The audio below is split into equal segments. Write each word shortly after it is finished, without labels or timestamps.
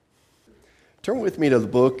Turn with me to the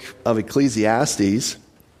book of Ecclesiastes.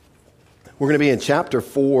 We're going to be in chapter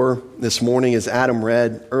 4 this morning, as Adam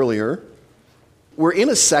read earlier. We're in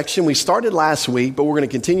a section we started last week, but we're going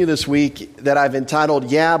to continue this week, that I've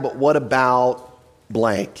entitled, Yeah, but What About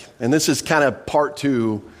Blank? And this is kind of part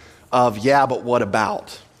 2 of Yeah, but What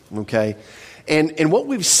About? Okay? And what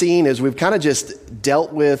we've seen is we've kind of just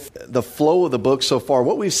dealt with the flow of the book so far.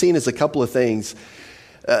 What we've seen is a couple of things.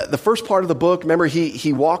 The first part of the book, remember,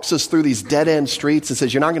 he walks us through these dead-end streets and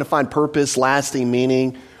says, you're not going to find purpose, lasting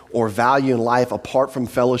meaning, or value in life apart from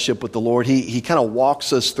fellowship with the Lord. He kind of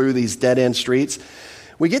walks us through these dead-end streets.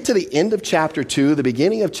 We get to the end of chapter 2, the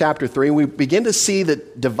beginning of chapter 3, and we begin to see the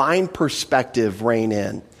divine perspective reign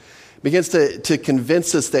in. Begins to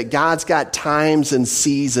convince us that God's got times and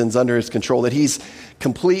seasons under his control, that he's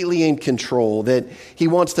completely in control, that he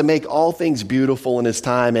wants to make all things beautiful in his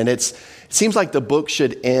time, and it seems like the book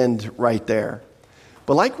should end right there.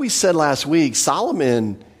 But like we said last week,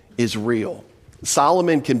 Solomon is real.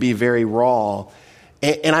 Solomon can be very raw,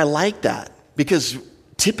 and I like that, because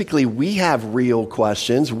typically we have real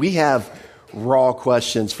questions. We have raw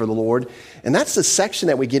questions for the Lord, and that's the section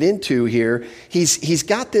that we get into here. He's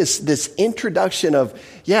got this introduction of,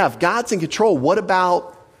 yeah, if God's in control, what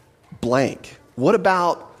about blank? What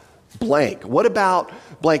about blank? What about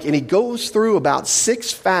blank? And he goes through about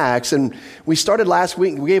 6 facts, and we started last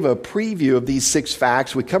week, we gave a preview of these 6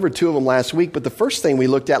 facts. We covered 2 of them last week, but the first thing we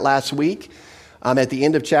looked at last week at the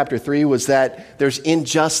end of chapter 3 was that there's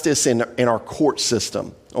injustice in our court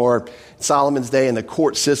system, or Solomon's day in the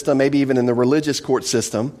court system, maybe even in the religious court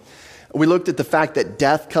system. We looked at the fact that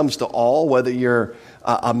death comes to all, whether you're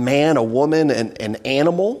a man, a woman, an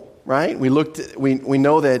animal, right? We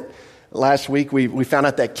know that last week we found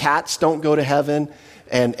out that cats don't go to heaven,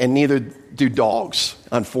 and neither do dogs,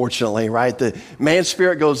 unfortunately, right? The man's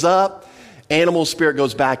spirit goes up, animal spirit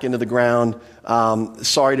goes back into the ground.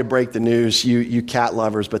 Sorry to break the news, you cat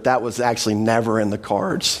lovers, but that was actually never in the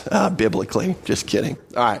cards biblically. Just kidding.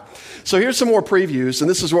 All right. So here's some more previews, and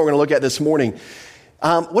this is what we're going to look at this morning.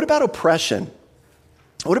 What about oppression?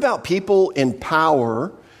 What about people in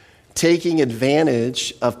power taking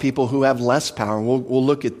advantage of people who have less power? And we'll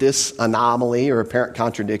look at this anomaly or apparent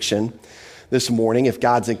contradiction this morning, if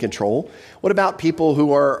God's in control. What about people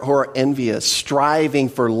who are envious, striving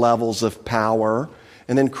for levels of power,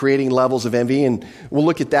 and then creating levels of envy? And we'll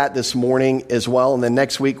look at that this morning as well. And then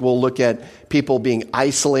next week, we'll look at people being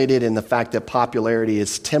isolated and the fact that popularity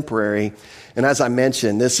is temporary. And as I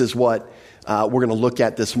mentioned, this is what we're going to look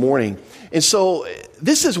at this morning. And so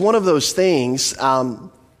this is one of those things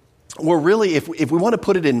where really, if we want to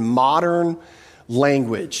put it in modern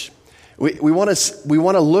language, we want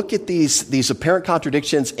to look at these apparent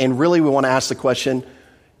contradictions, and really we want to ask the question,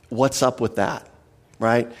 what's up with that?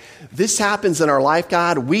 Right? This happens in our life,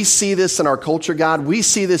 God. We see this in our culture, God. We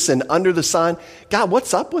see this in under the sun. God,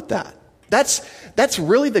 what's up with that? That's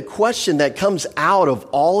really the question that comes out of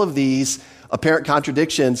all of these apparent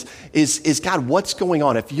contradictions is God, what's going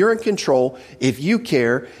on? If you're in control, if you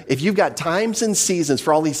care, if you've got times and seasons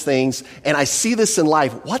for all these things, and I see this in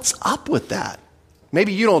life, what's up with that?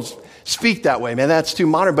 Maybe you don't speak that way, man. That's too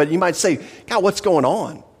modern, but you might say, God, what's going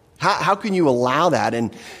on? How can you allow that?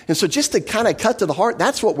 And so just to kind of cut to the heart,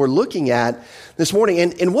 that's what we're looking at this morning.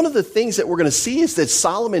 And one of the things that we're going to see is that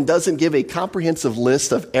Solomon doesn't give a comprehensive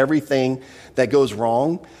list of everything that goes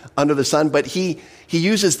wrong under the sun, but he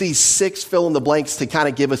uses these 6 fill in the blanks to kind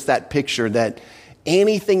of give us that picture that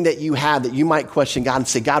anything that you have that you might question God and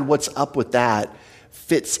say, God, what's up with that,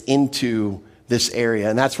 fits into this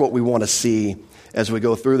area. And that's what we want to see as we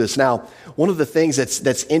go through this. Now, one of the things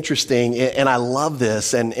that's interesting, and I love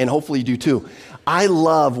this, and hopefully you do too, I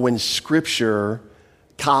love when Scripture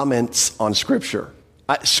comments on Scripture.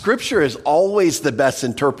 Scripture is always the best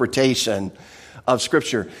interpretation of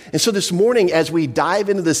Scripture. And so this morning, as we dive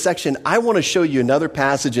into this section, I want to show you another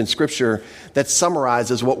passage in Scripture that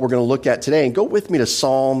summarizes what we're going to look at today. And go with me to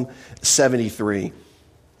Psalm 73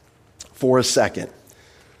 for a second.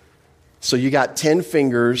 So you got 10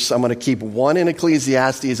 fingers. I'm going to keep one in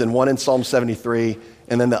Ecclesiastes and one in Psalm 73,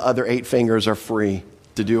 and then the other 8 fingers are free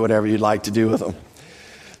to do whatever you'd like to do with them.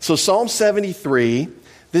 So Psalm 73,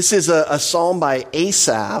 this is a psalm by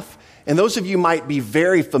Asaph, and those of you might be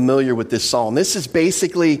very familiar with this psalm. This is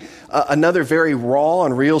basically another very raw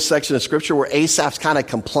and real section of Scripture where Asaph's kind of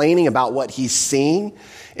complaining about what he's seeing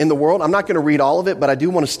in the world. I'm not going to read all of it, but I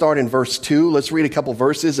do want to start in verse 2. Let's read a couple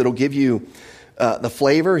verses. It'll give you the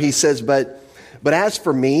flavor. He says, but as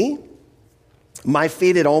for me, my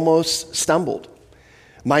feet had almost stumbled.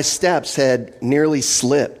 My steps had nearly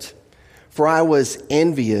slipped, for I was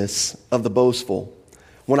envious of the boastful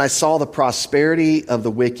when I saw the prosperity of the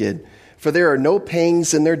wicked, For there are no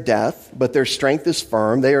pangs in their death, but their strength is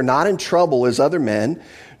firm. They are not in trouble as other men,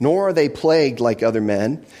 nor are they plagued like other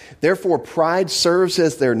men. Therefore pride serves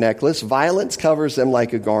as their necklace. Violence covers them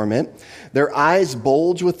like a garment. Their eyes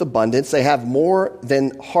bulge with abundance. They have more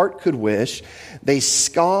than heart could wish. They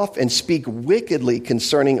scoff and speak wickedly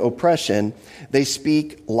concerning oppression. They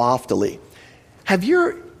speak loftily. Have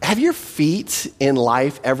your feet in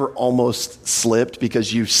life ever almost slipped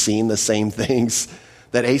because you've seen the same things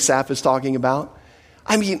that Asaph is talking about?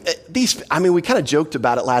 We kind of joked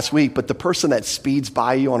about it last week, but the person that speeds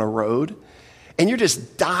by you on a road and you're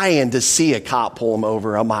just dying to see a cop pull them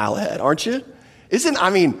over a mile ahead, aren't you?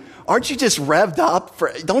 Aren't you just revved up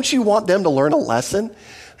don't you want them to learn a lesson?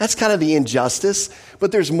 That's kind of the injustice.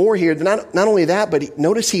 But there's more here. Not only that, but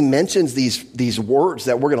notice he mentions these words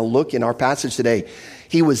that we're going to look in our passage today.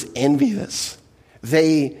 He was envious.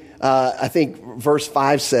 I think verse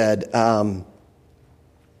 5 said,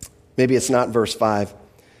 maybe it's not verse 5.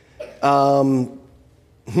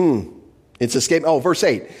 It's escape. Oh, verse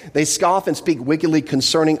 8. They scoff and speak wickedly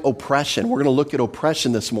concerning oppression. We're going to look at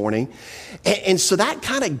oppression this morning. And so that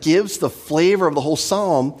kind of gives the flavor of the whole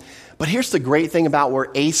psalm. But here's the great thing about where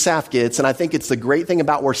Asaph gets, and I think it's the great thing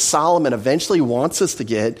about where Solomon eventually wants us to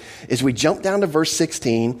get, is we jump down to verse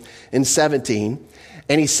 16 and 17.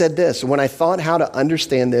 And he said this, when I thought how to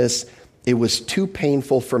understand this, it was too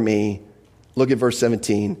painful for me. Look at verse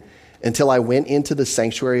 17. Until I went into the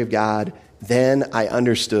sanctuary of God, then I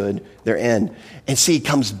understood their end. And see, it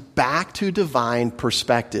comes back to divine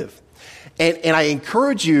perspective. And I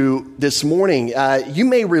encourage you this morning, you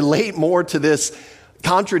may relate more to this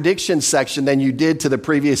contradiction section than you did to the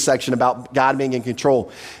previous section about God being in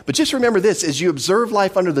control. But just remember this, as you observe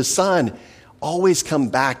life under the sun, always come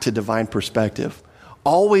back to divine perspective.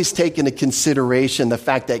 Always take into consideration the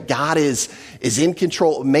fact that God is in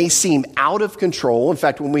control. It may seem out of control. In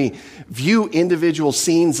fact, when we view individual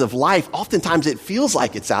scenes of life, oftentimes it feels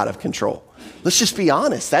like it's out of control. Let's just be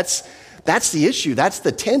honest. That's the issue. That's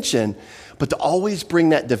the tension. But to always bring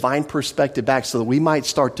that divine perspective back so that we might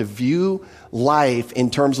start to view life in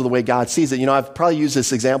terms of the way God sees it. I've probably used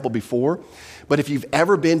this example before, but if you've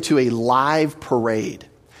ever been to a live parade,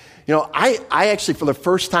 I actually, for the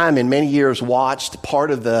first time in many years, watched part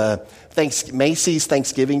of the Macy's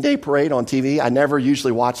Thanksgiving Day Parade on TV. I never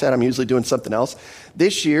usually watch that. I'm usually doing something else.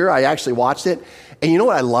 This year, I actually watched it. And you know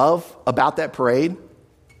what I love about that parade?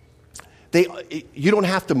 You don't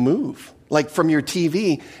have to move, like from your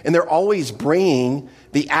TV, and they're always bringing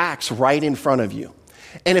the acts right in front of you.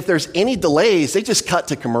 And if there's any delays, they just cut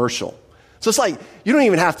to commercial. So it's like, you don't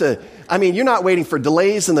even have to, you're not waiting for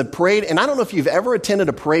delays in the parade. And I don't know if you've ever attended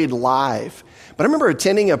a parade live, but I remember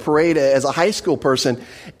attending a parade as a high school person,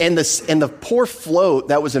 and the poor float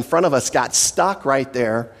that was in front of us got stuck right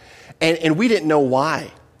there, and we didn't know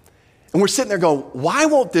why. And we're sitting there going, why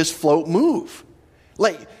won't this float move?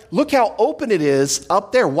 Like, look how open it is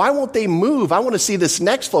up there. Why won't they move? I want to see this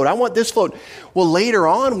next float. I want this float. Well, later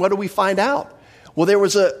on, what do we find out? Well, there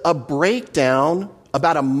was a breakdown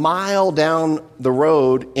about a mile down the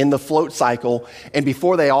road in the float cycle, and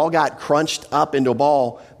before they all got crunched up into a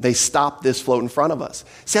ball, they stopped this float in front of us.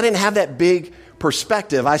 See, I didn't have that big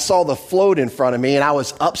perspective. I saw the float in front of me, and I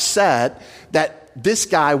was upset that this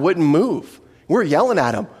guy wouldn't move. We were yelling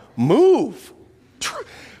at him, move,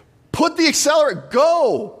 put the accelerator,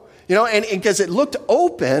 go. And because it looked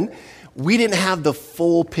open, we didn't have the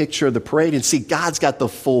full picture of the parade. And see, God's got the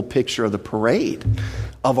full picture of the parade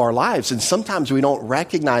of our lives. And sometimes we don't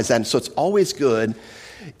recognize that. And so it's always good,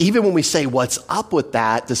 even when we say, what's up with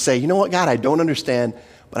that, to say, you know what, God, I don't understand,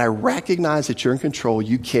 but I recognize that you're in control.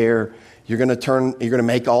 You care. You're going to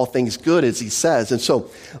make all things good, as he says. And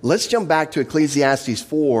so let's jump back to Ecclesiastes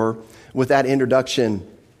 4 with that introduction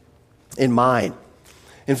in mind.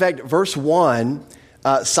 In fact, verse 1,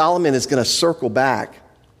 Solomon is going to circle back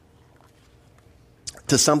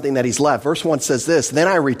to something that he's left. Verse 1 says this, then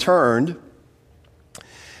I returned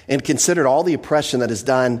and considered all the oppression that is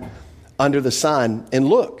done under the sun. And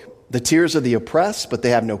look, the tears of the oppressed, but they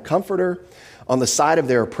have no comforter. On the side of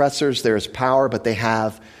their oppressors there is power, but they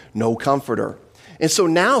have no comforter. And so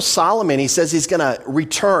now Solomon, he says he's going to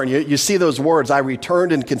return. You see those words, I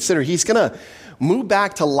returned and considered. He's going to move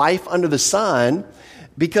back to life under the sun,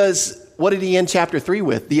 because what did he end chapter 3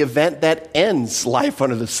 with? The event that ends life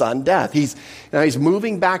under the sun, death. He's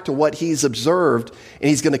moving back to what he's observed, and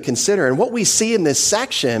he's going to consider. And what we see in this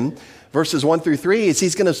section, verses 1 through 3, is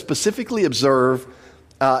he's going to specifically observe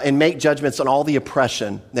and make judgments on all the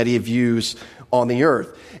oppression that he views on the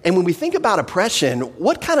earth. And when we think about oppression,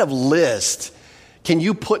 what kind of list can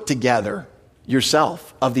you put together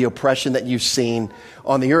yourself of the oppression that you've seen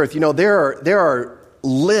on the earth? There are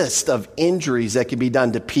list of injuries that can be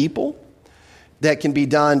done to people, that can be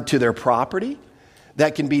done to their property,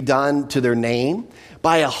 that can be done to their name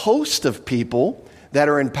by a host of people that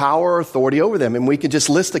are in power or authority over them. And we could just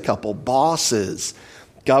list a couple: bosses,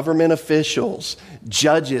 government officials,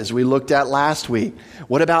 judges we looked at last week.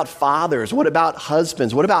 What about fathers? What about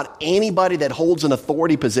husbands? What about anybody that holds an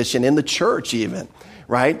authority position in the church even,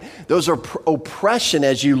 right? Those are oppression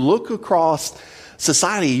as you look across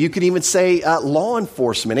society. You could even say law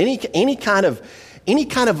enforcement, any kind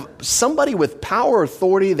of somebody with power or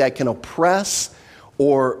authority that can oppress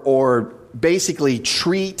or basically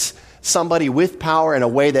treat somebody with power in a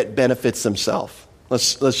way that benefits themselves.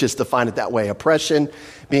 Let's just define it that way. Oppression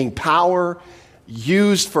being power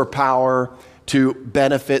used for power to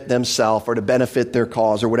benefit themselves or to benefit their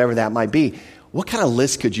cause or whatever that might be. What kind of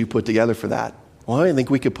list could you put together for that? Well, I think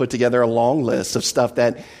we could put together a long list of stuff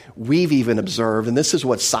that we've even observed. And this is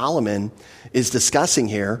what Solomon is discussing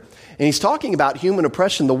here. And he's talking about human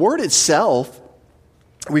oppression. The word itself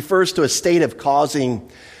refers to a state of causing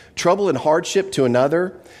trouble and hardship to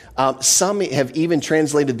another. Some have even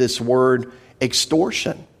translated this word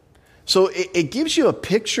extortion. So it gives you a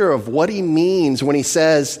picture of what he means when he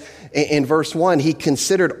says in verse 1, he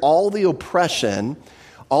considered all the oppression,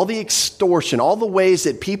 all the extortion, all the ways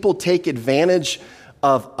that people take advantage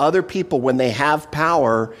of other people when they have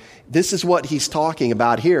power. This is what he's talking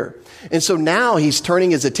about here. And so now he's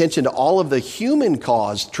turning his attention to all of the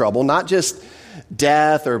human-caused trouble, not just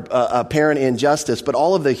death or apparent injustice, but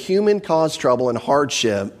all of the human-caused trouble and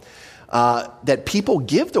hardship that people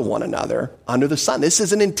give to one another under the sun. This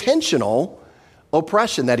is an intentional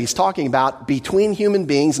oppression that he's talking about between human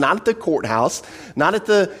beings, not at the courthouse, not at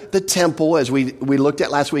the temple as we looked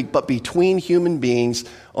at last week, but between human beings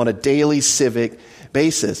on a daily civic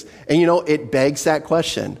basis. And it begs that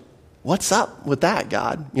question. What's up with that,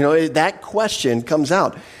 God? That question comes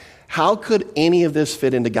out. How could any of this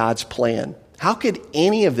fit into God's plan? How could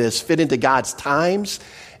any of this fit into God's times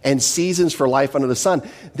and seasons for life under the sun?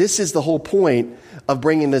 This is the whole point of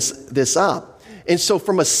bringing this up. And so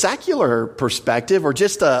from a secular perspective or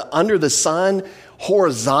just a under the sun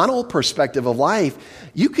horizontal perspective of life,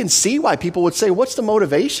 you can see why people would say, what's the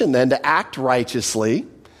motivation then to act righteously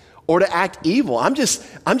or to act evil? I'm just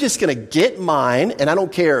going to get mine, and I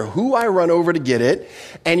don't care who I run over to get it.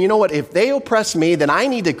 And you know what? If they oppress me, then I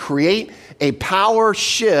need to create a power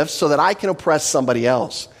shift so that I can oppress somebody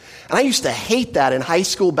else. And I used to hate that in high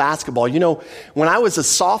school basketball. When I was a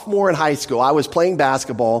sophomore in high school, I was playing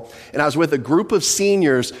basketball, and I was with a group of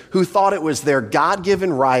seniors who thought it was their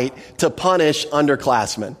God-given right to punish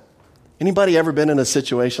underclassmen. Anybody ever been in a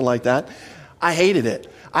situation like that? I hated it.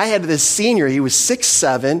 I had this senior, he was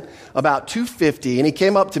 6'7", about 250, and he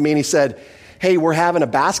came up to me and he said, "Hey, we're having a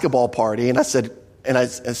basketball party." And I said,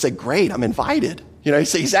 "Great, I'm invited."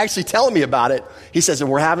 He's actually telling me about it. He says, "And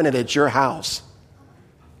we're having it at your house."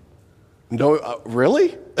 No,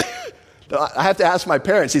 really? I have to ask my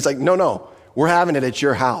parents. He's like, no, we're having it at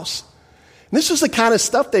your house. And this was the kind of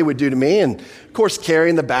stuff they would do to me. And of course,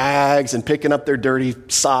 carrying the bags and picking up their dirty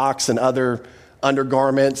socks and other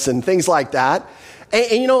undergarments and things like that.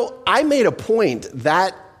 And I made a point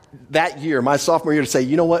that year, my sophomore year, to say,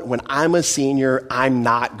 you know what? When I'm a senior, I'm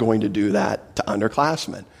not going to do that to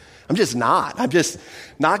underclassmen. I'm just not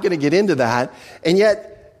going to get into that. And yet,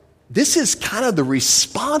 this is kind of the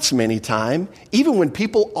response many times, even when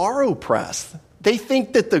people are oppressed. They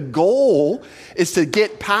think that the goal is to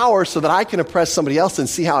get power so that I can oppress somebody else and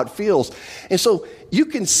see how it feels. And so you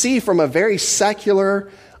can see from a very secular,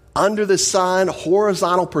 under the sun,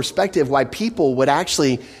 horizontal perspective why people would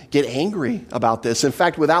actually get angry about this. In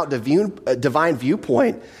fact, without divine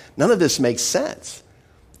viewpoint, none of this makes sense.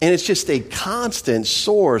 And it's just a constant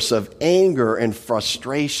source of anger and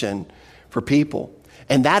frustration for people.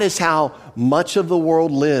 And that is how much of the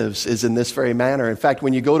world lives, is in this very manner. In fact,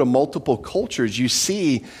 when you go to multiple cultures, you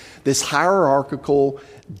see this hierarchical,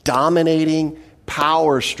 dominating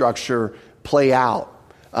power structure play out,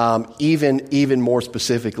 even more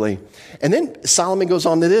specifically. And then Solomon goes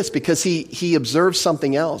on to this because he observes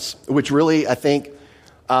something else, which really, I think,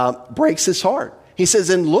 breaks his heart. He says,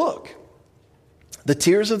 "And look, the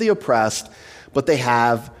tears of the oppressed, but they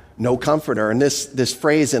have no comforter." And this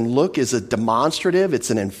phrase, "and look," is a demonstrative.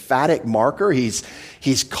 It's an emphatic marker. He's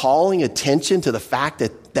calling attention to the fact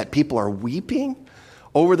that people are weeping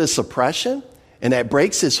over this oppression, and that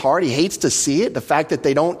breaks his heart. He hates to see it, the fact that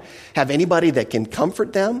they don't have anybody that can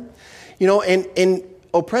comfort them. And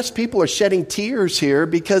oppressed people are shedding tears here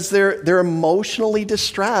because they're emotionally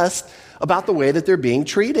distressed about the way that they're being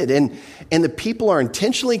treated. And the people are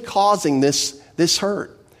intentionally causing this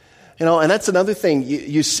hurt. And that's another thing.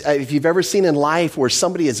 If you've ever seen in life where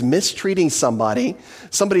somebody is mistreating somebody,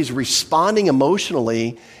 somebody's responding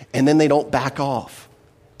emotionally, and then they don't back off.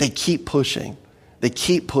 They keep pushing. They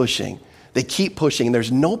keep pushing. They keep pushing.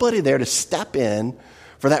 There's nobody there to step in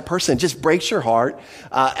for that person. It just breaks your heart.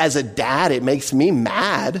 As a dad, it makes me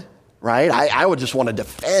mad, right? I would just want to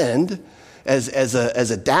defend. As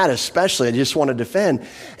a dad especially, I just want to defend.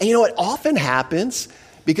 And you know what often happens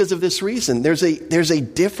because of this reason? There's a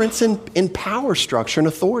difference in power structure and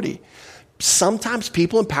authority. Sometimes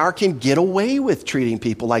people in power can get away with treating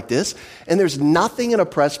people like this, and there's nothing an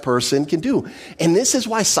oppressed person can do. And this is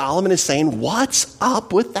why Solomon is saying, what's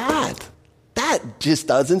up with that? That just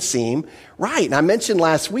doesn't seem right. And I mentioned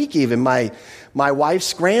last week even my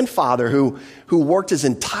wife's grandfather who worked his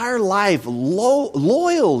entire life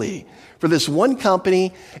loyally for this one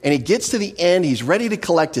company, and he gets to the end, he's ready to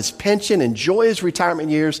collect his pension, enjoy his retirement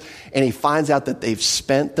years, and he finds out that they've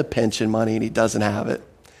spent the pension money and he doesn't have it.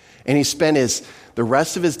 And he spent the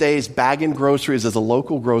rest of his days bagging groceries at a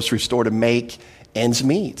local grocery store to make ends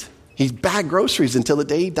meet. He bagged groceries until the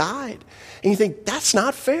day he died. And you think, that's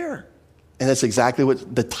not fair. And that's exactly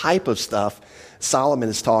what the type of stuff Solomon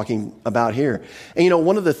is talking about here. And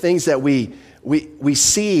one of the things that we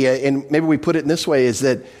see, and maybe we put it in this way, is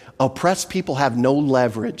that oppressed people have no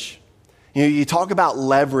leverage. You talk about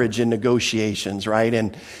leverage in negotiations, right?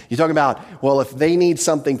 And you talk about, well, if they need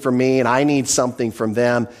something from me and I need something from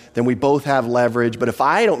them, then we both have leverage. But if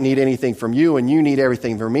I don't need anything from you and you need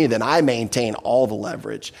everything from me, then I maintain all the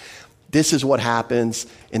leverage. This is what happens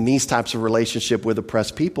in these types of relationship with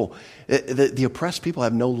oppressed people. The oppressed people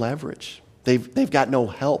have no leverage. They've got no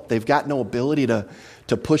help. They've got no ability to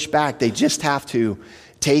push back. They just have to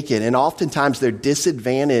take it. And oftentimes they're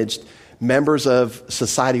disadvantaged members of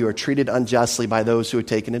society who are treated unjustly by those who have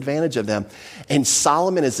taken advantage of them. And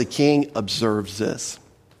Solomon, as the king, observes this.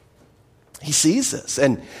 He sees this.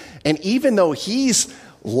 And even though he's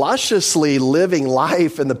lusciously living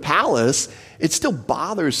life in the palace, it still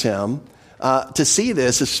bothers him to see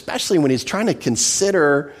this, especially when he's trying to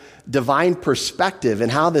consider divine perspective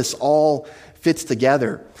and how this all fits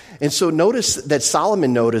together. And so notice that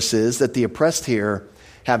Solomon notices that the oppressed here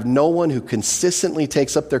have no one who consistently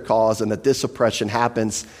takes up their cause, and that this oppression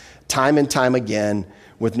happens time and time again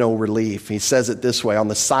with no relief. He says it this way: on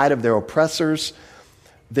the side of their oppressors,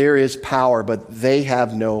 there is power, but they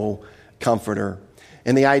have no comforter.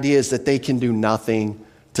 And the idea is that they can do nothing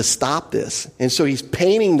to stop this. And so he's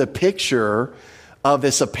painting the picture of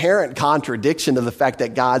this apparent contradiction to the fact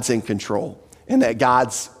that God's in control and that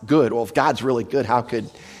God's good. Well, if God's really good, how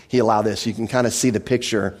could he allow this? You can kind of see the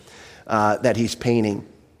picture that he's painting.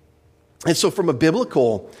 And so from a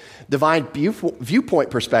biblical divine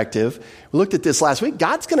viewpoint perspective, we looked at this last week.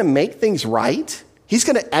 God's going to make things right. He's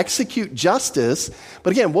going to execute justice.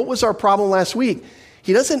 But again, what was our problem last week?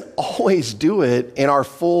 He doesn't always do it in our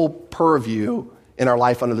full purview in our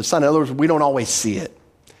life under the sun. In other words, we don't always see it.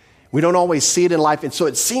 We don't always see it in life. And so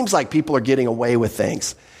it seems like people are getting away with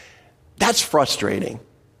things. That's frustrating.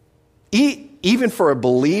 Even for a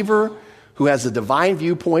believer who has a divine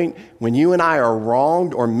viewpoint, when you and I are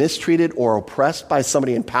wronged or mistreated or oppressed by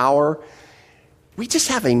somebody in power, we just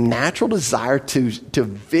have a natural desire to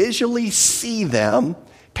visually see them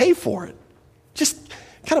pay for it. Just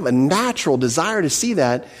kind of a natural desire to see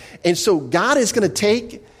that. And so God is going to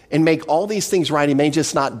take and make all these things right. He may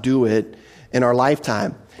just not do it in our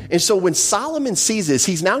lifetime. And so when Solomon sees this,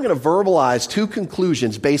 he's now going to verbalize two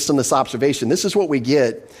conclusions based on this observation. This is what we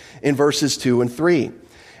get in verses 2 and 3.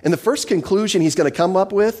 And the first conclusion he's going to come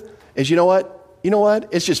up with is, you know what?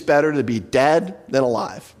 It's just better to be dead than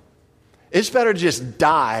alive. It's better to just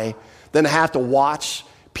die than to have to watch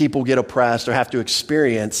people get oppressed or have to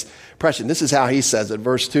experience oppression. This is how he says it,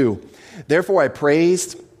 verse 2. Therefore I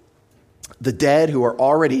praised the dead who are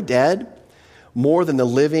already dead more than the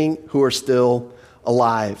living who are still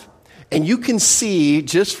alive. And you can see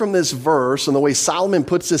just from this verse and the way Solomon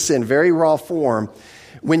puts this in very raw form,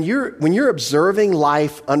 when you're observing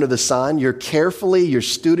life under the sun, you're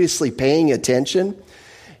studiously paying attention,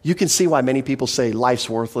 you can see why many people say life's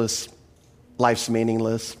worthless, life's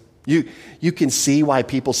meaningless. You can see why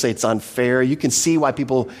people say it's unfair. You can see why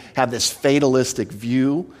people have this fatalistic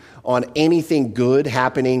view on anything good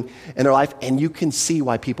happening in their life. And you can see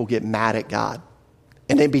why people get mad at God.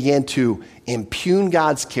 And they begin to impugn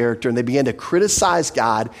God's character, and they begin to criticize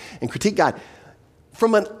God and critique God.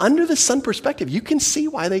 From an under-the-sun perspective, you can see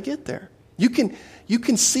why they get there. You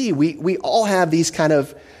can see we all have these kind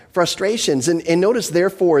of frustrations. And notice,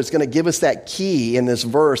 therefore, is going to give us that key in this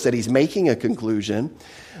verse that he's making a conclusion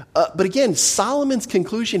But again, Solomon's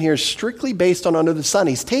conclusion here is strictly based on under the sun.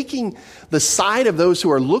 He's taking the side of those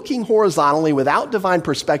who are looking horizontally without divine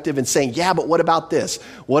perspective and saying, yeah, but what about this?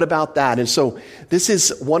 What about that? And so this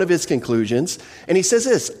is one of his conclusions. And he says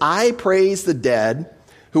this, I praise the dead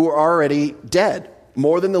who are already dead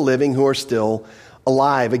more than the living who are still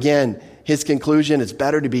alive. Again, his conclusion, it's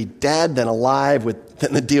better to be dead than alive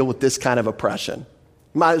than to deal with this kind of oppression.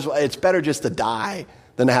 Might as well, it's better just to die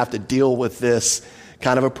than to have to deal with this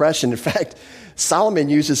kind of oppression. In fact, Solomon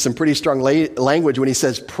uses some pretty strong language when he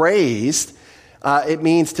says praised. It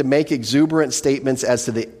means to make exuberant statements as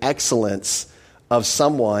to the excellence of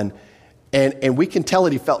someone. And we can tell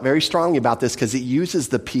that he felt very strongly about this because he uses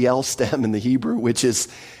the PL stem in the Hebrew, which is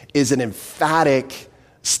an emphatic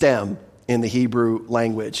stem in the Hebrew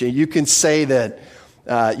language. And you can say that,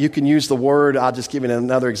 you can use the word, I'll just give you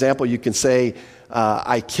another example. You can say,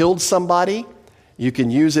 I killed somebody. You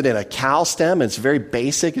can use it in a cow stem. It's very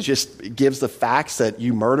basic. It gives the facts that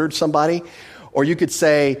you murdered somebody. Or you could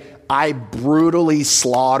say, I brutally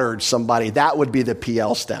slaughtered somebody. That would be the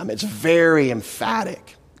PL stem. It's very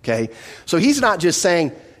emphatic. Okay. So he's not just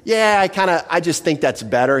saying, yeah, I just think that's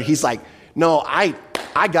better. He's like, no, I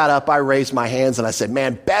got up, I raised my hands and I said,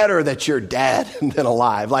 man, better that you're dead than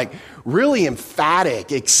alive. Like really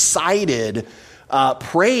emphatic, excited,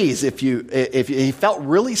 praise if he felt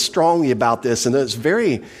really strongly about this. And it's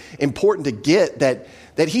very important to get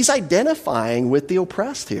that he's identifying with the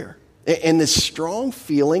oppressed here. And this strong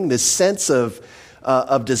feeling, this sense of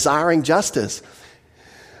desiring justice.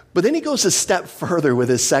 But then he goes a step further with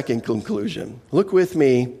his second conclusion. Look with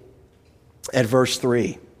me at verse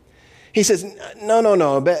 3. He says,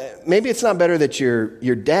 no, maybe it's not better that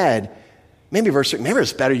you're dead. Maybe verse 3, maybe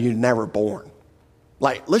it's better you're never born.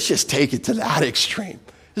 Like, let's just take it to that extreme.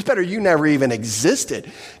 It's better you never even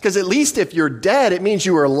existed. Because at least if you're dead, it means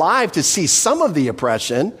you were alive to see some of the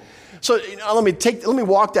oppression. So let me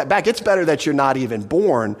walk that back. It's better that you're not even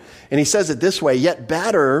born. And he says it this way, yet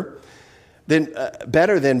better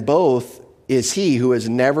than both is he who has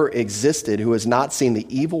never existed, who has not seen the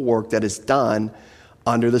evil work that is done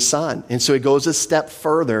under the sun. And so he goes a step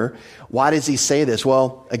further. Why does he say this?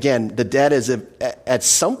 Well, again, the dead is at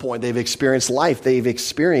some point they've experienced life. They've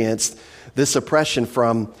experienced this oppression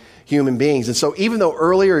from human beings. And so even though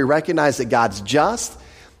earlier he recognized that God's just,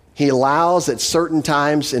 he allows that certain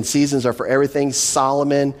times and seasons are for everything.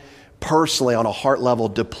 Solomon personally on a heart level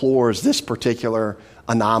deplores this particular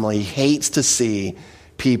anomaly. He hates to see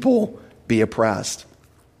people be oppressed.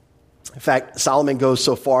 In fact, Solomon goes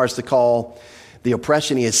so far as to call the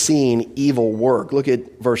oppression he has seen evil work. Look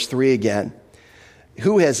at verse 3 again.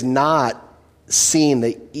 Who has not seen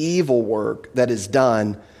the evil work that is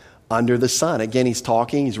done under the sun? Again,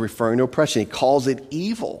 he's referring to oppression. He calls it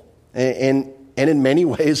evil. And in many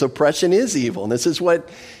ways, oppression is evil. And this is what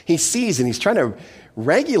he sees. And he's trying to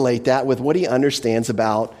regulate that with what he understands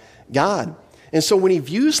about God. And so when he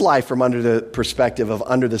views life from under the perspective of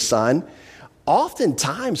under the sun,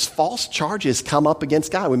 oftentimes false charges come up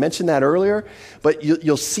against God. We mentioned that earlier, but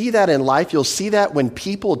you'll see that in life. You'll see that when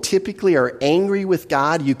people typically are angry with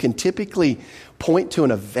God, you can typically point to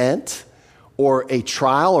an event or a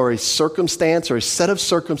trial or a circumstance or a set of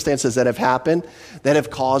circumstances that have happened that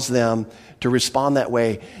have caused them to respond that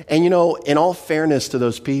way. And in all fairness to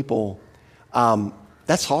those people,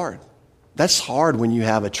 that's hard. That's hard when you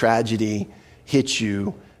have a tragedy hit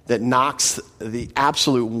you that knocks the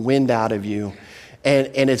absolute wind out of you.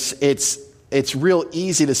 And it's real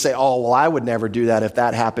easy to say, oh, well, I would never do that if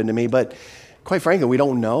that happened to me. But quite frankly, we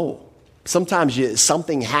don't know. Sometimes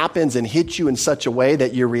something happens and hits you in such a way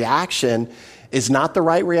that your reaction is not the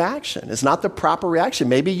right reaction. It's not the proper reaction.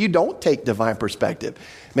 Maybe you don't take divine perspective.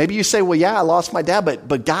 Maybe you say, well, yeah, I lost my dad,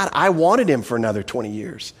 but God, I wanted him for another 20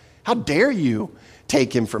 years. How dare you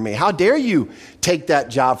take him from me? How dare you take that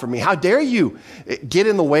job from me? How dare you get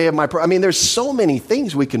in the way of my... there's so many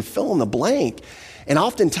things we can fill in the blank. And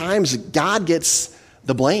oftentimes, God gets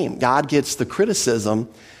the blame. God gets the criticism.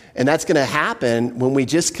 And that's going to happen when we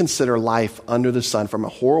just consider life under the sun from a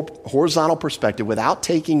horizontal perspective without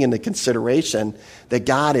taking into consideration that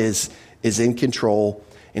God is in control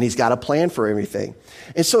and he's got a plan for everything.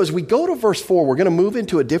 And so as we go to verse 4, we're going to move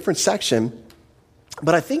into a different section.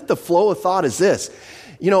 But I think the flow of thought is this.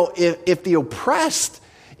 If the oppressed,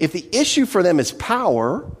 if the issue for them is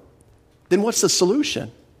power, then what's the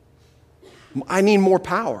solution? I need more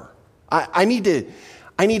power. I need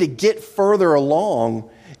to get further along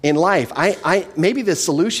in life. Maybe the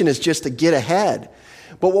solution is just to get ahead.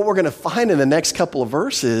 But what we're going to find in the next couple of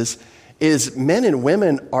verses is men and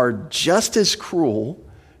women are just as cruel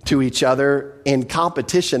to each other in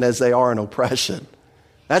competition as they are in oppression.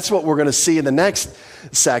 That's what we're going to see in the next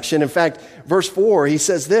section. In fact, verse 4, he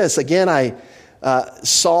says this, again, I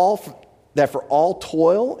saw that for all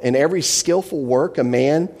toil and every skillful work, a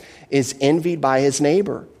man is envied by his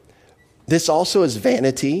neighbor. This also is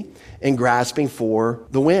vanity and grasping for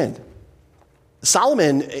the wind.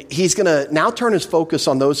 Solomon, he's going to now turn his focus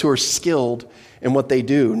on those who are skilled in what they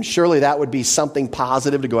do. And surely that would be something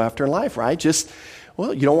positive to go after in life, right? You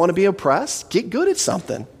don't want to be oppressed. Get good at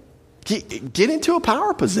something. Get into a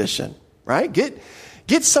power position, right?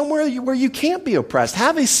 Get somewhere where you can't be oppressed.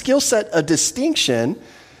 Have a skill set, a distinction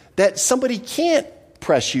that somebody can't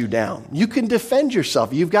press you down. You can defend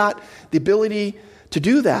yourself. You've got the ability to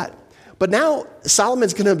do that. But now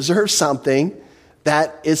Solomon's going to observe something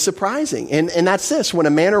that is surprising. And that's this. When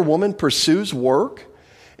a man or woman pursues work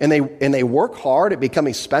and they work hard at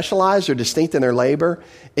becoming specialized or distinct in their labor,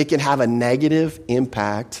 it can have a negative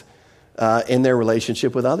impact in their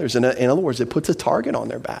relationship with others. In other words, it puts a target on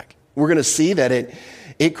their back. We're going to see that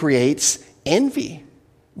it creates envy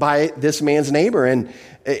by this man's neighbor. And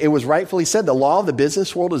it was rightfully said, the law of the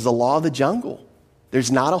business world is the law of the jungle.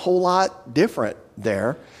 There's not a whole lot different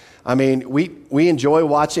there. I mean, we enjoy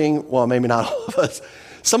watching, well, maybe not all of us.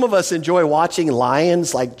 Some of us enjoy watching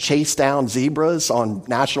lions like chase down zebras on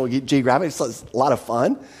National Geographic. It's a lot of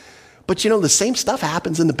fun. But the same stuff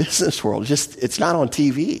happens in the business world. Just it's not on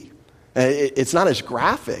TV. It's not as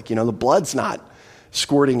graphic. The blood's not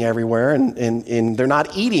squirting everywhere and they're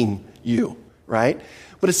not eating you, right?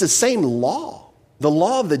 But it's the same law. The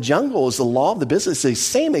law of the jungle is the law of the business. It's the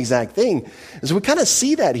same exact thing. And so we kind of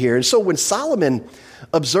see that here. And so when Solomon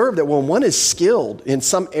observed that when one is skilled in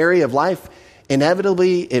some area of life,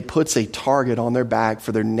 inevitably it puts a target on their back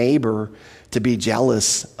for their neighbor to be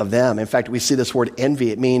jealous of them. In fact, we see this word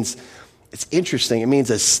envy. It's interesting. It means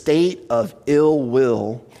a state of ill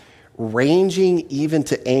will ranging even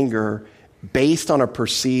to anger based on a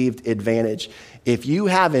perceived advantage. If you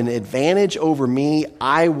have an advantage over me,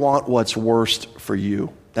 I want what's worst for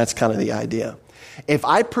you. That's kind of the idea. If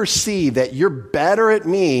I perceive that you're better at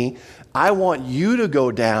me, I want you to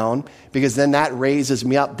go down because then that raises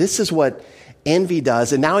me up. This is what envy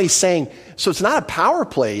does. And now he's saying, so it's not a power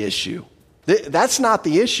play issue. That's not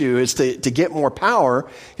the issue, is to get more power.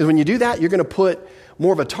 Because when you do that, you're going to put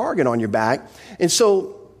more of a target on your back. And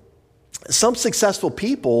so some successful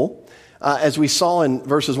people, as we saw in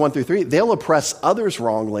verses 1-3, they'll oppress others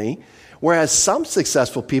wrongly, whereas some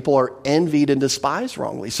successful people are envied and despised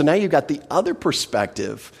wrongly. So now you've got the other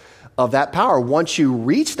perspective of that power. Once you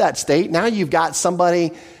reach that state, now you've got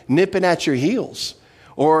somebody nipping at your heels.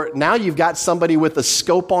 Or now you've got somebody with a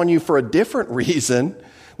scope on you for a different reason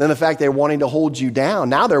than the fact they're wanting to hold you down.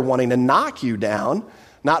 Now they're wanting to knock you down,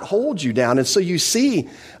 not hold you down. And so you see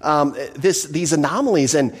these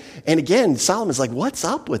anomalies. And again, Solomon's like, what's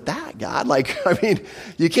up with that, God?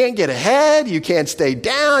 You can't get ahead. You can't stay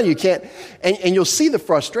down. You can't. And you'll see the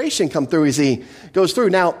frustration come through as he goes through.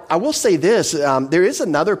 Now, I will say this. There is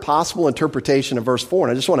another possible interpretation of verse 4,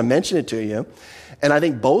 and I just want to mention it to you. And I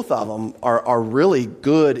think both of them are really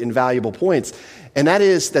good and valuable points. And that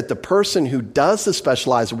is that the person who does the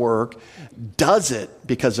specialized work does it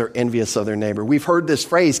because they're envious of their neighbor. We've heard this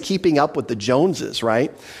phrase, keeping up with the Joneses,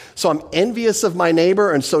 right? So I'm envious of my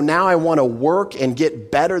neighbor, and so now I want to work and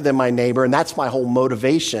get better than my neighbor, and that's my whole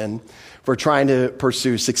motivation for trying to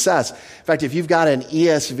pursue success. In fact, if you've got an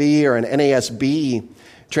ESV or an NASB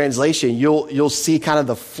translation, you'll see kind of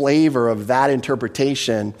the flavor of that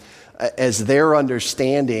interpretation as their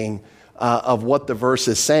understanding of what the verse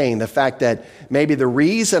is saying. The fact that maybe the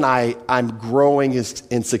reason I'm growing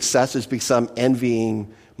in success is because I'm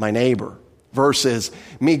envying my neighbor versus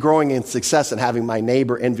me growing in success and having my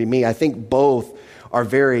neighbor envy me. I think both are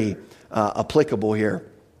very applicable here.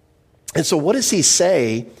 And so what does he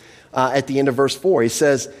say at the end of verse 4? He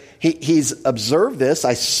says, he's observed this.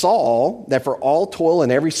 I saw that for all toil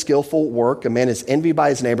and every skillful work, a man is envied by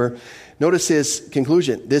his neighbor. Notice his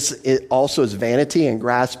conclusion. This also is vanity and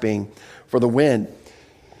grasping for the wind.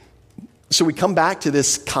 So we come back to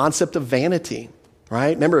this concept of vanity,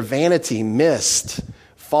 right? Remember, vanity, mist,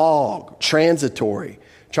 fog, transitory,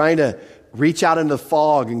 trying to reach out into the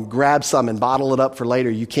fog and grab some and bottle it up for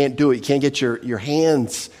later. You can't do it. You can't get your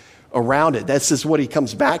hands around it. That's just what he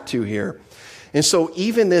comes back to here. And so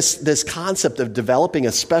even this concept of developing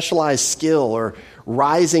a specialized skill or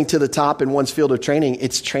rising to the top in one's field of training,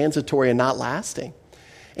 it's transitory and not lasting.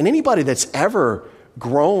 And anybody that's ever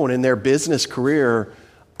grown in their business career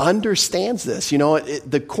understands this.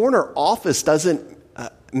 The corner office doesn't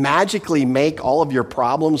magically make all of your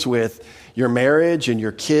problems with your marriage and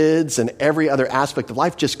your kids and every other aspect of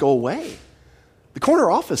life just go away. The corner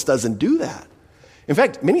office doesn't do that. In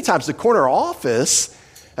fact, many times the corner office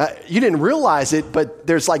You didn't realize it, but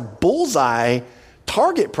there's like bullseye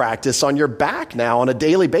target practice on your back now on a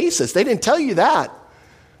daily basis. They didn't tell you that.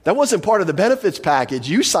 That wasn't part of the benefits package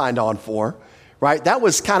you signed on for, right? That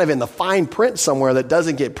was kind of in the fine print somewhere that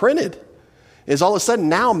doesn't get printed. Is all of a sudden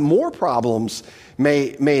now more problems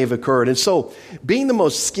may have occurred. And so being the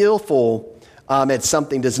most skillful at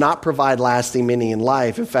something does not provide lasting meaning in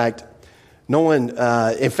life. In fact,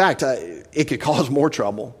 it could cause more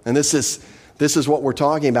trouble. And this is what we're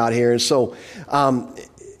talking about here. And so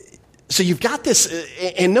you've got this,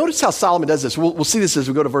 and notice how Solomon does this. We'll see this as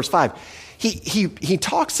we go to verse 5. He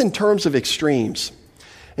talks in terms of extremes.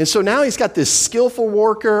 And so now he's got this skillful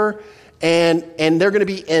worker, and they're going to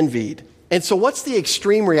be envied. And so what's the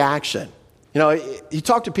extreme reaction? You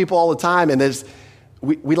talk to people all the time, and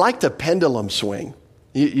we like to pendulum swing.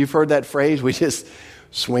 You've heard that phrase? We just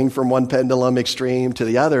swing from one pendulum extreme to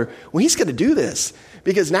the other. Well, he's going to do this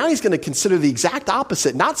because now he's going to consider the exact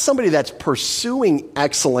opposite, not somebody that's pursuing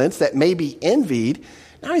excellence that may be envied.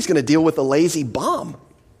 Now he's going to deal with a lazy bum.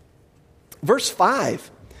 Verse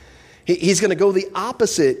 5, he's going to go the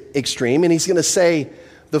opposite extreme, and he's going to say,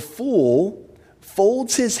 the fool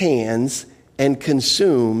folds his hands and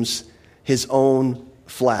consumes his own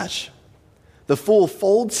flesh. The fool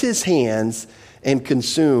folds his hands and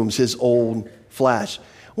consumes his own flesh.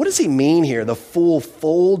 What does he mean here? The fool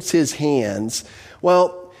folds his hands.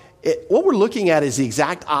 Well, what we're looking at is the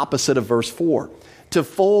exact opposite of verse 4. To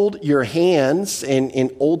fold your hands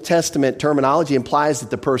in Old Testament terminology implies that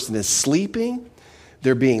the person is sleeping,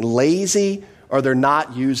 they're being lazy, or they're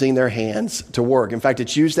not using their hands to work. In fact,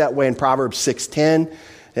 it's used that way in Proverbs 6:10.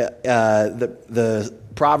 The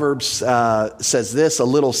Proverbs says this: a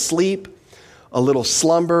little sleep, a little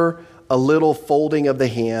slumber, a little folding of the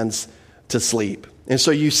hands to sleep. And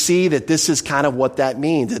so you see that this is kind of what that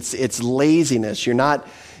means. It's laziness. You're not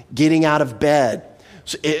getting out of bed.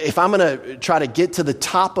 So if I'm going to try to get to the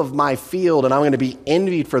top of my field and I'm going to be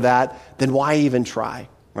envied for that, then why even try,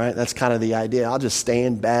 right? That's kind of the idea. I'll just stay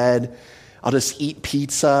in bed. I'll just eat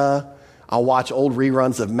pizza. I'll watch old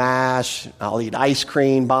reruns of MASH. I'll eat ice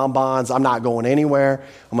cream, bonbons. I'm not going anywhere.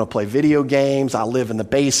 I'm going to play video games. I'll live in the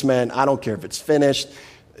basement. I don't care if it's finished.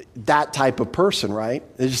 That type of person, right?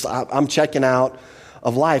 I'm checking out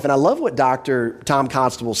of life. And I love what Dr. Tom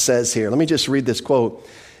Constable says here. Let me just read this quote.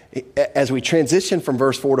 As we transition from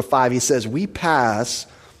verse 4 to 5, he says, we pass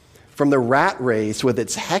from the rat race with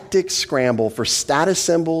its hectic scramble for status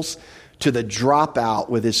symbols to the dropout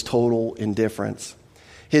with his total indifference.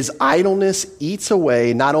 His idleness eats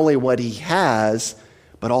away not only what he has,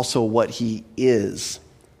 but also what he is,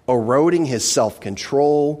 eroding his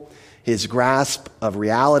self-control, his grasp of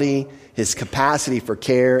reality, his capacity for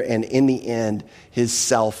care, and in the end, his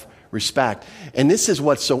self-respect. And this is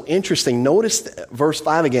what's so interesting. Notice verse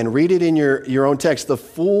 5 again. Read it in your own text. The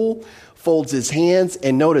fool folds his hands,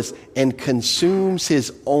 and notice, and consumes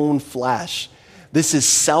his own flesh. This is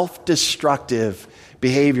self-destructive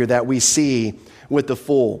behavior that we see with the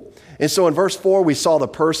fool. And so in verse 4, we saw the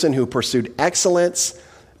person who pursued excellence,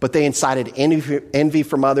 but they incited envy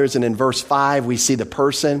from others. And in verse 5, we see the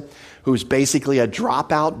person who's basically a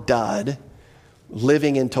dropout dud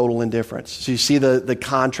living in total indifference. So you see the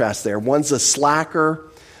contrast there. One's a slacker,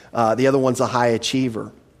 the other one's a high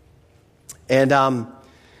achiever. And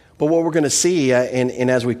but what we're going to see,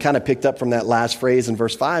 and as we kind of picked up from that last phrase in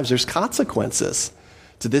verse 5, is there's consequences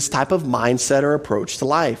to this type of mindset or approach to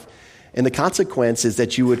life. And the consequence is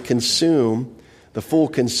that you would consume, the fool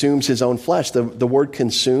consumes his own flesh. The word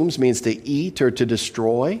consumes means to eat or to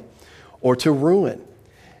destroy or to ruin.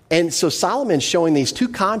 And so Solomon's showing these two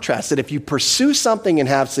contrasts, that if you pursue something and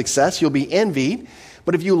have success, you'll be envied.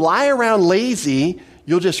 But if you lie around lazy,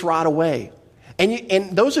 you'll just rot away.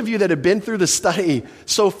 And those of you that have been through the study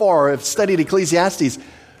so far, have studied Ecclesiastes,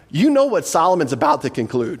 you know what Solomon's about to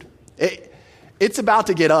conclude. It's about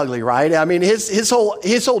to get ugly, right? I mean, his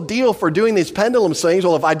whole deal for doing these pendulum swings,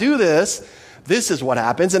 well, if I do this, this is what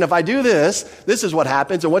happens. And if I do this, this is what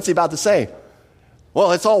happens. And what's he about to say?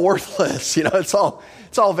 Well, it's all worthless. It's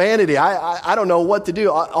all vanity. I don't know what to do.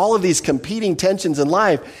 All of these competing tensions in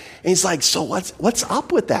life. And he's like, so what's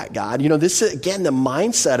up with that, God? This is, again, the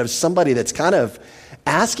mindset of somebody that's kind of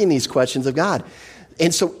asking these questions of God.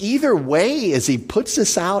 And so either way, as he puts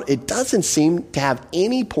this out, it doesn't seem to have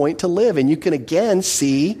any point to live. And you can again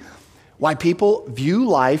see why people view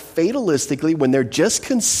life fatalistically when they're just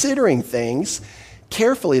considering things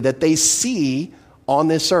carefully that they see on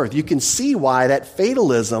this earth. You can see why that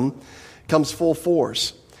fatalism comes full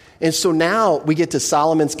force. And so now we get to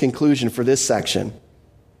Solomon's conclusion for this section,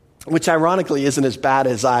 which ironically isn't as bad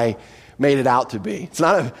as I made it out to be. It's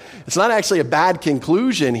not actually a bad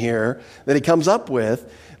conclusion here that he comes up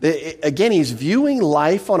with. Again, he's viewing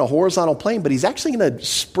life on a horizontal plane, but he's actually going to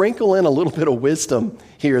sprinkle in a little bit of wisdom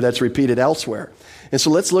here that's repeated elsewhere. And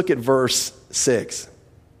so let's look at verse 6.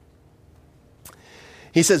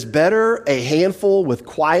 He says, better a handful with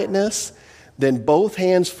quietness than both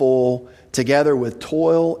hands full together with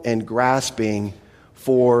toil and grasping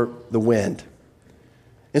for the wind.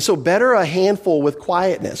 And so better a handful with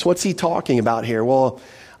quietness. What's he talking about here? Well,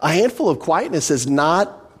 a handful of quietness is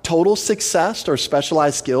not total success or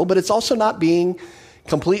specialized skill, but it's also not being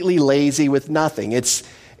completely lazy with nothing. It's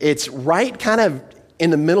right kind of in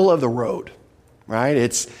the middle of the road, right?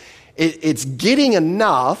 It's getting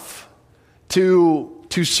enough to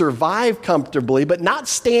survive comfortably, but not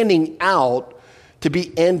standing out to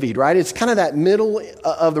be envied, right? It's kind of that middle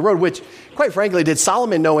of the road, which, quite frankly, did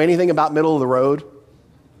Solomon know anything about middle of the road?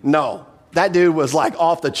 No. That dude was like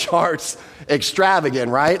off the charts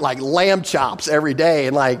extravagant, right? Like lamb chops every day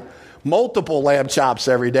and like multiple lamb chops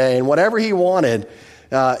every day. And whatever he wanted,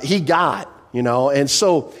 he got, And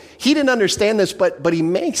so he didn't understand this, but he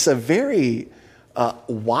makes a very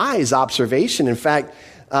wise observation. In fact,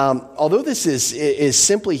 although this is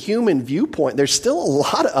simply human viewpoint, there's still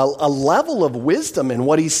a level of wisdom in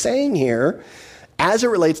what he's saying here as it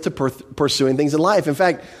relates to pursuing things in life. In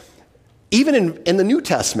fact, even in the New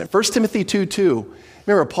Testament, 1 Timothy 2:2,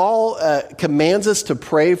 remember Paul commands us to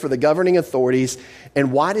pray for the governing authorities.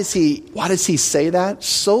 And why does he say that?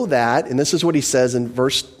 So that, and this is what he says in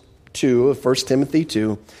verse 2 of 1 Timothy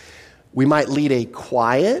 2, we might lead a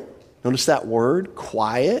quiet, notice that word,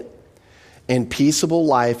 quiet, and peaceable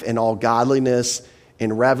life in all godliness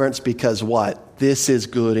and reverence, because what? This is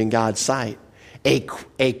good in God's sight. A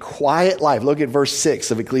quiet life. Look at verse 6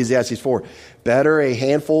 of Ecclesiastes 4. Better a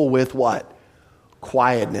handful with what?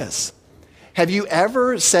 Quietness. Have you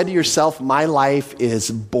ever said to yourself, my life is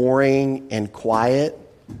boring and quiet,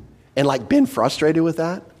 and like been frustrated with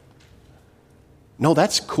that? No,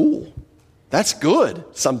 that's cool. That's good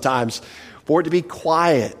sometimes for it to be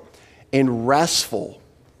quiet and restful.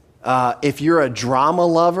 If you're a drama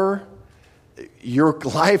lover, your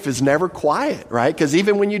life is never quiet, right? Because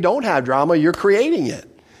even when you don't have drama, you're creating it.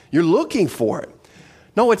 You're looking for it.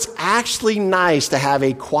 No, it's actually nice to have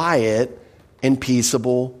a quiet and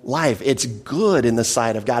peaceable life. It's good in the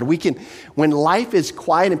sight of God. When life is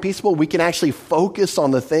quiet and peaceable, we can actually focus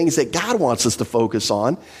on the things that God wants us to focus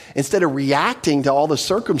on instead of reacting to all the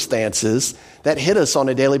circumstances that hit us on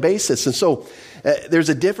a daily basis. And so there's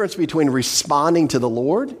a difference between responding to the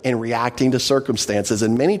Lord and reacting to circumstances.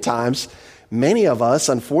 And many times, many of us,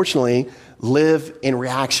 unfortunately, live in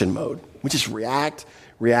reaction mode. We just react.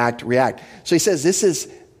 So he says this is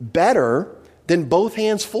better than both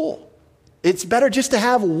hands full. It's better just to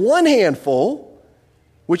have one hand full,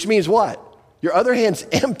 which means what? Your other hand's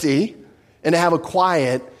empty, and to have a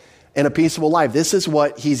quiet and a peaceable life. This is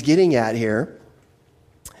what he's getting at here.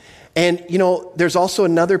 And, there's also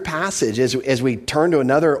another passage as we turn to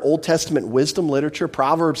another Old Testament wisdom literature,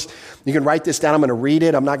 Proverbs. You can write this down. I'm going to read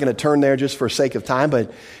it. I'm not going to turn there just for sake of time,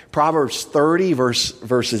 but Proverbs 30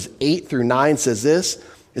 verses 8 through 9 says this.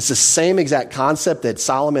 It's the same exact concept that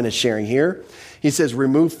Solomon is sharing here. He says,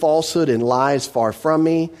 remove falsehood and lies far from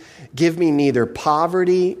me. Give me neither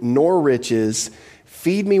poverty nor riches.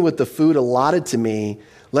 Feed me with the food allotted to me,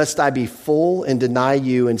 lest I be full and deny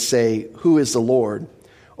you and say, who is the Lord?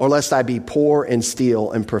 Or lest I be poor and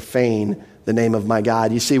steal and profane the name of my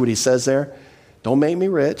God. You see what he says there? Don't make me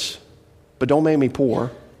rich, but don't make me poor.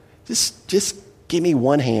 Just give me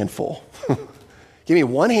one handful. Give me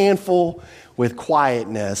one handful with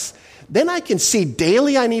quietness. Then I can see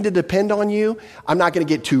daily I need to depend on you. I'm not going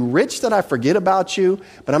to get too rich that I forget about you,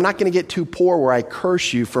 but I'm not going to get too poor where I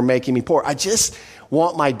curse you for making me poor. I just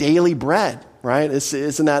want my daily bread, right?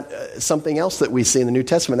 Isn't that something else that we see in the New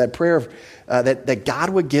Testament, that prayer that God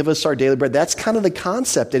would give us our daily bread? That's kind of the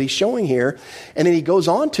concept that he's showing here. And then he goes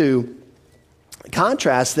on to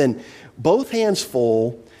contrast then both hands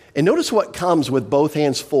full. And notice what comes with both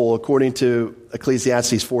hands full according to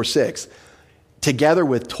Ecclesiastes 4:6. Together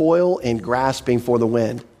with toil and grasping for the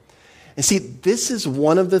wind. And see, this is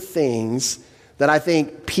one of the things that I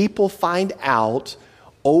think people find out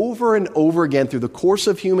over and over again through the course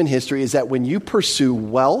of human history, is that when you pursue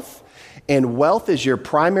wealth, and wealth is your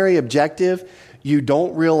primary objective, you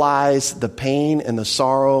don't realize the pain and the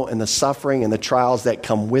sorrow and the suffering and the trials that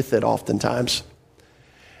come with it oftentimes.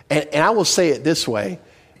 And I will say it this way.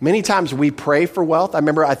 Many times we pray for wealth.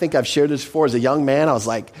 I think I've shared this before. As a young man, I was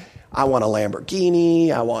like, I want a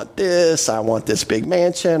Lamborghini. I want this big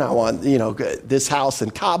mansion. I want, this house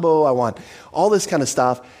in Cabo. I want all this kind of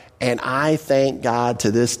stuff. And I thank God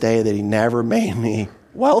to this day that he never made me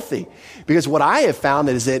wealthy. Because what I have found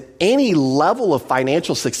is that any level of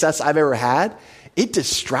financial success I've ever had, it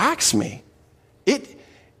distracts me.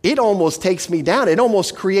 It almost takes me down. It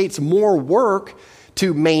almost creates more work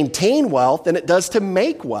to maintain wealth than it does to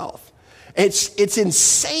make wealth. It's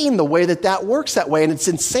insane the way that works that way. And it's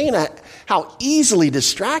insane how easily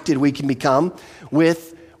distracted we can become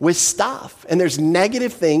with stuff. And there's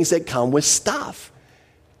negative things that come with stuff.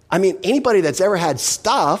 I mean, anybody that's ever had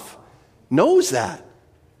stuff knows that.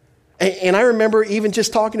 And I remember even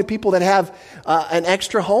just talking to people that have an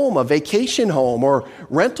extra home, a vacation home, or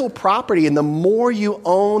rental property. And the more you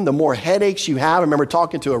own, the more headaches you have. I remember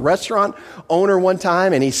talking to a restaurant owner one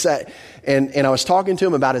time, and he said, and I was talking to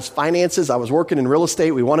him about his finances. I was working in real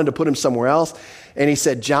estate. We wanted to put him somewhere else. And he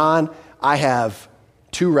said, John, I have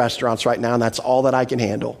 2 restaurants right now, and that's all that I can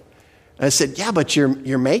handle. And I said, yeah, but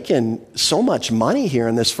you're making so much money here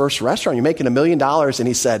in this first restaurant. You're making $1 million. And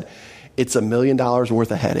he said, it's $1 million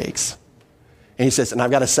worth of headaches. And he says, and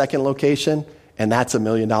I've got a second location, and that's $1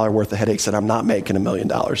 million worth of headaches, and I'm not making $1 million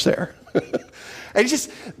there. And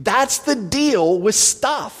that's the deal with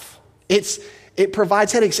stuff. It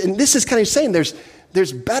provides headaches. And this is kind of saying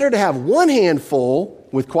there's better to have 1 handful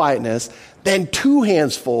with quietness than 2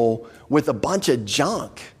 hands full with a bunch of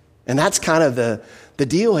junk. And that's kind of the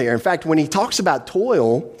deal here. In fact, when he talks about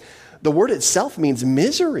toil, the word itself means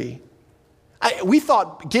misery. We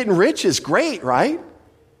thought getting rich is great, right?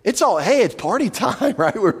 It's all, hey, it's party time,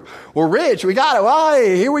 right? We're rich. We got it. Well,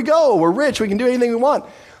 hey, here we go. We're rich. We can do anything we want.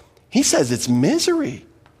 He says it's misery.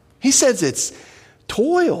 He says it's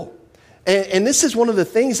toil. And this is one of the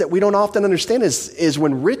things that we don't often understand is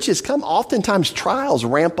when riches come, oftentimes trials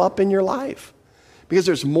ramp up in your life because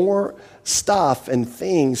there's more stuff and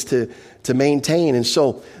things to maintain. And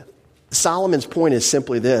so Solomon's point is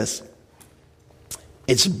simply this.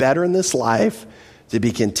 It's better in this life to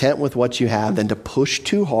be content with what you have than to push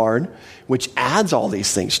too hard, which adds all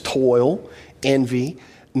these things, toil, envy.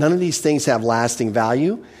 None of these things have lasting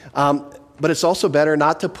value. But it's also better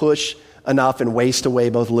not to push enough and waste away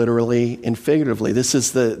both literally and figuratively. This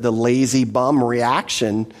is the lazy bum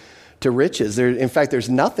reaction to riches. In fact, there's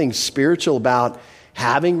nothing spiritual about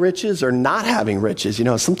having riches or not having riches. You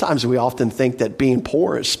know, sometimes we often think that being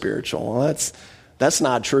poor is spiritual. Well, that's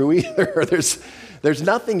not true either. There's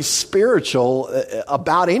nothing spiritual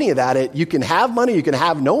about any of that. You can have money, you can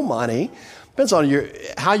have no money. Depends on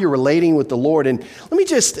how you're relating with the Lord. And let me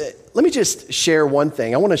just share one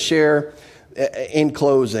thing. I want to share in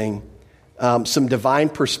closing some divine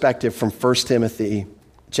perspective from 1 Timothy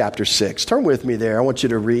chapter 6. Turn with me there. I want you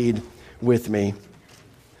to read with me.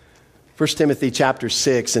 1 Timothy chapter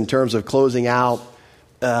 6, in terms of closing out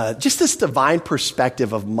just this divine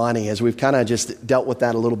perspective of money, as we've kind of just dealt with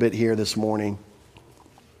that a little bit here this morning.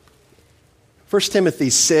 1 Timothy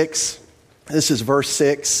 6, this is verse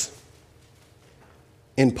 6,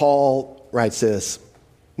 and Paul writes this,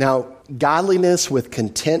 "Now, godliness with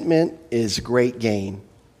contentment is great gain.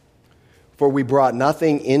 For we brought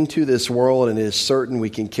nothing into this world, and it is certain we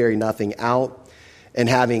can carry nothing out. And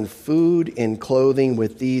having food and clothing,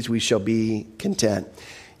 with these we shall be content."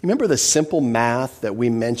 You remember the simple math that we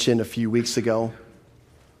mentioned a few weeks ago?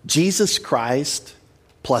 Jesus Christ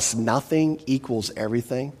plus nothing equals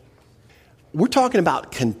everything. We're talking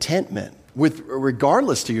about contentment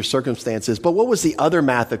regardless to your circumstances. But what was the other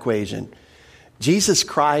math equation? Jesus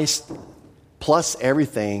Christ plus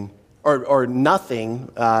everything or nothing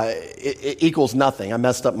it equals nothing. I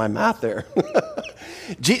messed up my math there.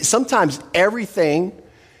 Sometimes everything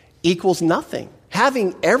equals nothing.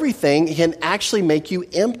 Having everything can actually make you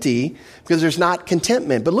empty because there's not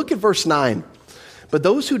contentment. But look at verse 9. "But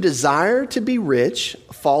those who desire to be rich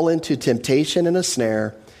fall into temptation and a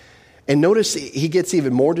snare." And notice he gets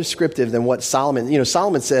even more descriptive than what Solomon,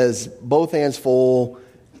 Solomon says, both hands full,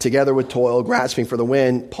 together with toil, grasping for the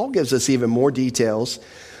wind. Paul gives us even more details.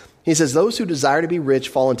 He says, "Those who desire to be rich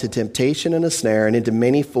fall into temptation and a snare, and into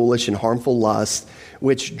many foolish and harmful lusts,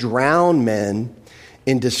 which drown men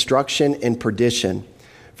in destruction and perdition.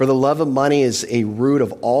 For the love of money is a root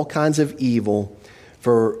of all kinds of evil,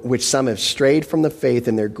 for which some have strayed from the faith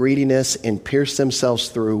in their greediness and pierced themselves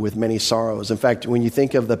through with many sorrows." In fact, when you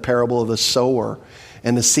think of the parable of the sower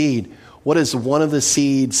and the seed, what does one of the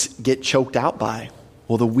seeds get choked out by?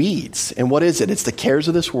 Well, the weeds. And what is it? It's the cares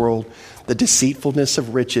of this world, the deceitfulness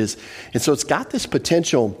of riches. And so it's got this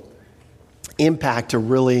potential impact to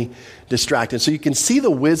really distract. And so you can see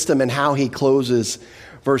the wisdom in how he closes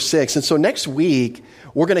verse 6. And so next week,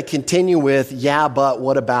 we're going to continue with, yeah, but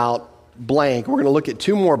what about blank? We're going to look at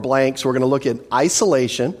 2 more blanks. We're going to look at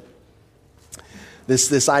isolation,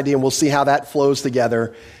 this idea, and we'll see how that flows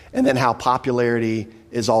together. and then how popularity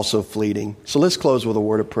is also fleeting. So let's close with a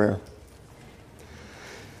word of prayer.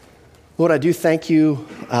 Lord, I do thank you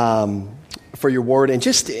for your word.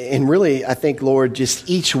 And really, I think, Lord, just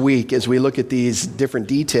each week as we look at these different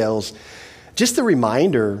details, just the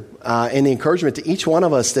reminder and the encouragement to each one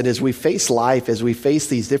of us that as we face life, as we face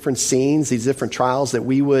these different scenes, these different trials, that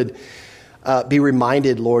we would be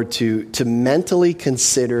reminded, Lord, to mentally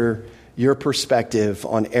consider your perspective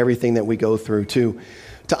on everything that we go through, to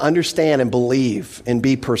understand and believe and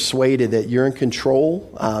be persuaded that you're in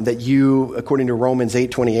control, that you, according to Romans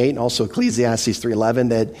 8:28 and also Ecclesiastes 3:11,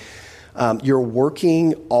 that you're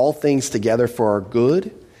working all things together for our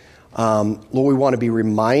good. Lord, we want to be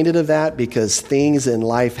reminded of that because things in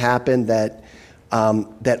life happen that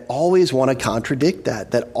always want to contradict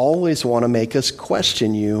that always want to make us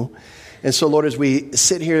question you. And so, Lord, as we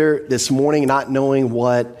sit here this morning not knowing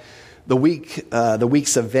what the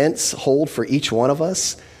week's events hold for each one of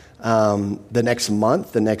us, the next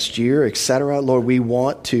month, the next year, etc., Lord, we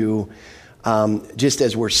want to, just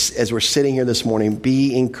as we're sitting here this morning,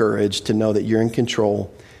 be encouraged to know that you're in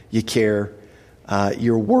control, you care,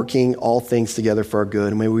 you're working all things together for our good.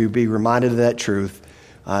 And may we be reminded of that truth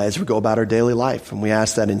as we go about our daily life. And we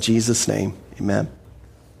ask that in Jesus' name. Amen.